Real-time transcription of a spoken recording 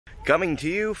Coming to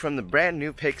you from the brand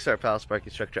new Pixar Palace Park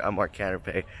Instructor, I'm Mark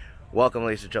Canterpay. Welcome,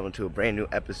 ladies and gentlemen, to a brand new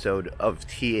episode of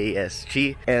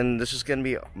TASG. And this is going to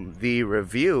be the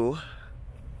review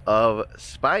of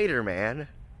Spider-Man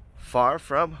Far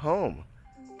From Home.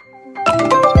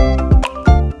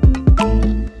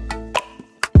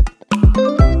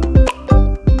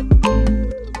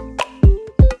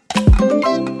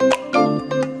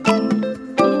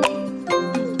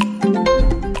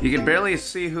 You can barely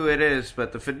see who it is,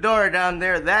 but the fedora down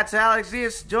there, that's Alex the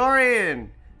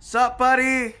Historian. Sup,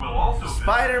 buddy?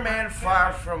 Spider-Man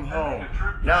Far From Home.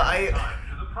 Now,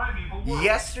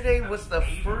 yesterday was the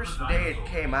first day it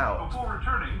came out,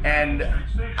 and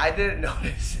I didn't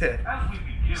notice it.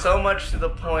 So much to the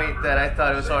point that I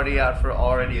thought it was already out for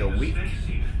already a week,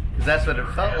 because that's what it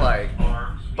felt like.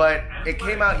 But it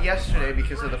came out yesterday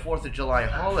because of the 4th of July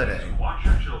holiday.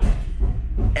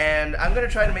 And I'm going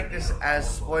to try to make this as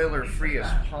spoiler-free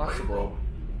as possible,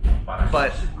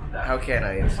 but how can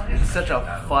I? It's such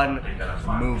a fun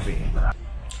movie.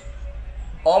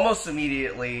 Almost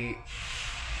immediately,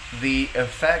 the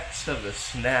effects of the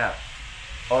snap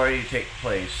already take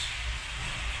place.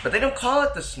 But they don't call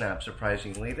it the snap,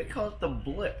 surprisingly. They call it the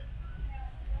blip.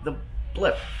 The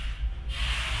blip.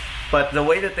 But the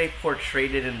way that they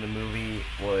portrayed it in the movie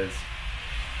was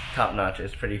top-notch.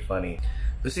 It's pretty funny.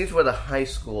 The scenes where the high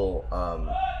school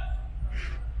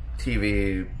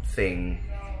TV thing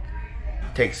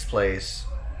takes place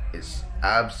is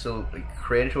absolutely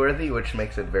cringeworthy, which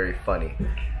makes it very funny.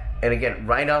 And again,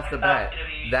 right off the bat,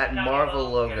 that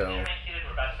Marvel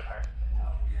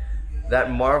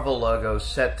logo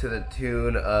set to the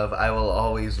tune of "I Will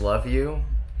Always Love You."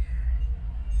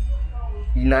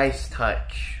 Nice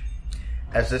touch,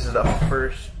 as this is the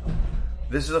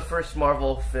first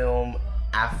Marvel film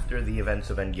after the events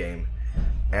of Endgame,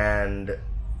 and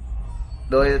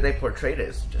the way that they portrayed it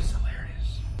is just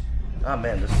hilarious. Oh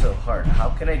man, this is so hard. How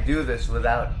can I do this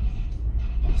without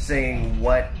saying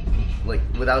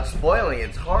without spoiling?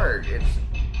 It's hard.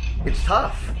 It's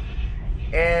tough.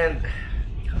 And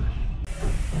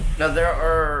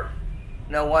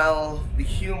now while the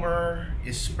humor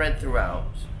is spread throughout,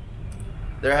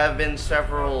 there have been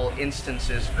several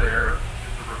instances where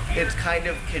it's kind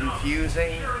of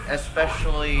confusing,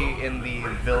 especially in the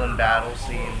villain battle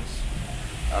scenes.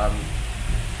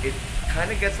 It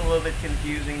kind of gets a little bit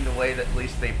confusing the way that at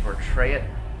least they portray it.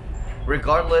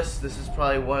 Regardless, this is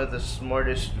probably one of the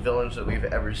smartest villains that we've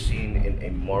ever seen in a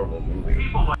Marvel movie.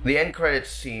 The end credits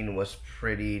scene was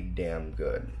pretty damn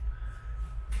good,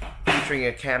 featuring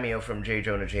a cameo from J.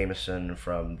 Jonah Jameson,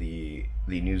 from the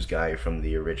news guy from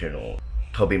the original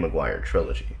Tobey Maguire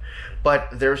trilogy. But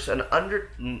there's an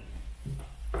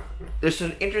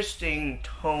interesting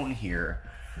tone here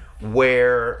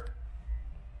where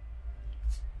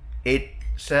it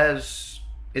says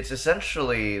it's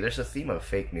essentially, there's a theme of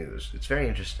fake news. It's very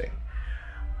interesting.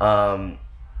 You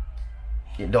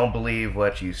don't believe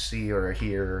what you see or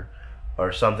hear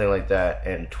or something like that,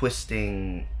 and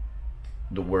twisting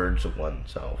the words of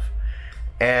oneself.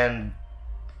 And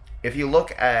if you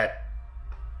look at,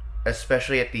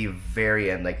 especially at the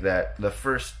very end, like that, the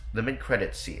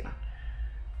mid-credit scene,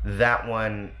 that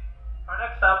one our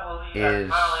next stop will be is at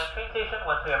Mile train station.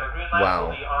 Once we have a green light, wow.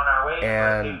 we'll be on our way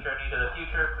And for a safe journey to the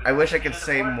future. I wish I could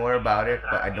say more about it,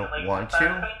 but I don't want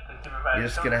to. You're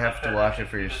just gonna have to watch it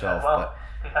for yourself. But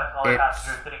please have smaller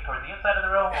passengers sitting towards the inside of the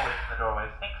row, away from the doorway.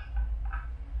 Thanks.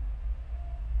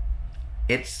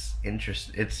 it's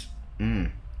interesting. It's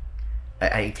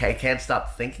I can't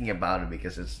stop thinking about it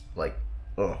because it's like,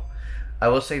 oh. I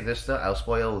will say this though, I'll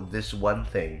spoil this one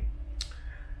thing.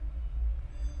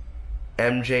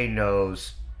 MJ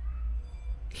knows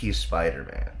he's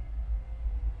Spider-Man.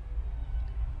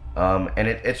 And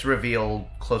it's revealed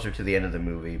closer to the end of the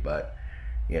movie, but,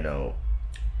 you know,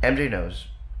 MJ knows.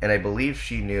 And I believe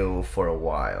she knew for a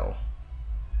while.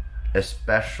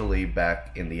 Especially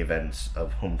back in the events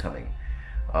of Homecoming.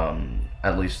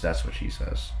 At least that's what she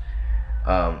says.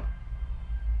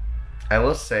 I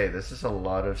will say, this is a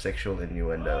lot of sexual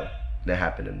innuendo that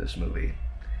happened in this movie.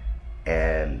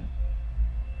 And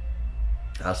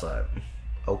I was like,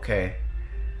 okay,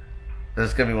 this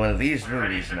is going to be one of these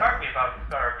movies now.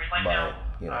 But,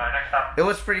 you know, it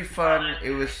was pretty fun.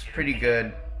 It was pretty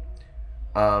good.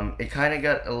 It kind of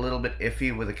got a little bit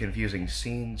iffy with the confusing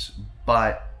scenes,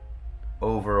 but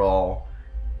overall,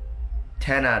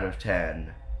 10 out of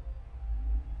 10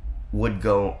 would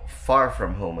go Far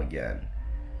From Home again.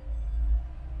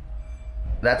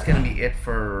 That's going to be it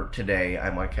for today.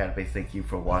 I'm Mark Canterpay. Thank you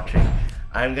for watching.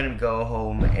 I'm going to go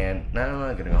home and... No, I'm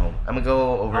not going to go home. I'm going to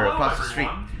go over across the street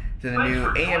to the new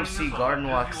AMC Garden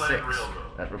Walk 6.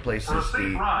 that replaces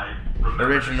the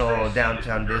original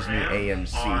Downtown Disney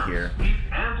AMC here.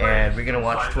 And we're gonna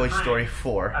watch Toy Story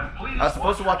 4. I was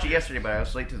supposed to watch it yesterday, but I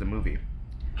was late to the movie.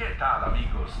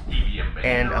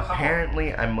 And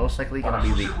apparently, I'm most likely gonna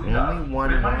be the only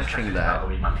one watching that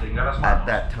at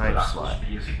that time slot,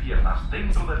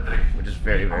 which is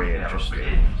very, very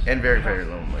interesting and very, very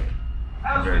lonely.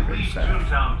 And very, very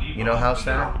sad. You know how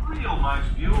sad?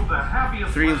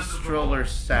 3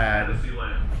 strollers sad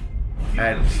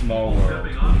at Small World.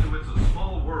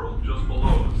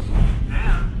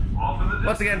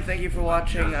 Once again, thank you for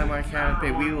watching. I'm Mark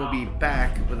Canape. We will be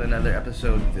back with another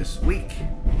episode this week.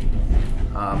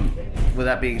 With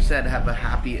that being said, have a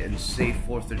happy and safe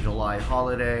 4th of July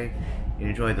holiday and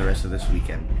enjoy the rest of this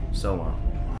weekend. So long.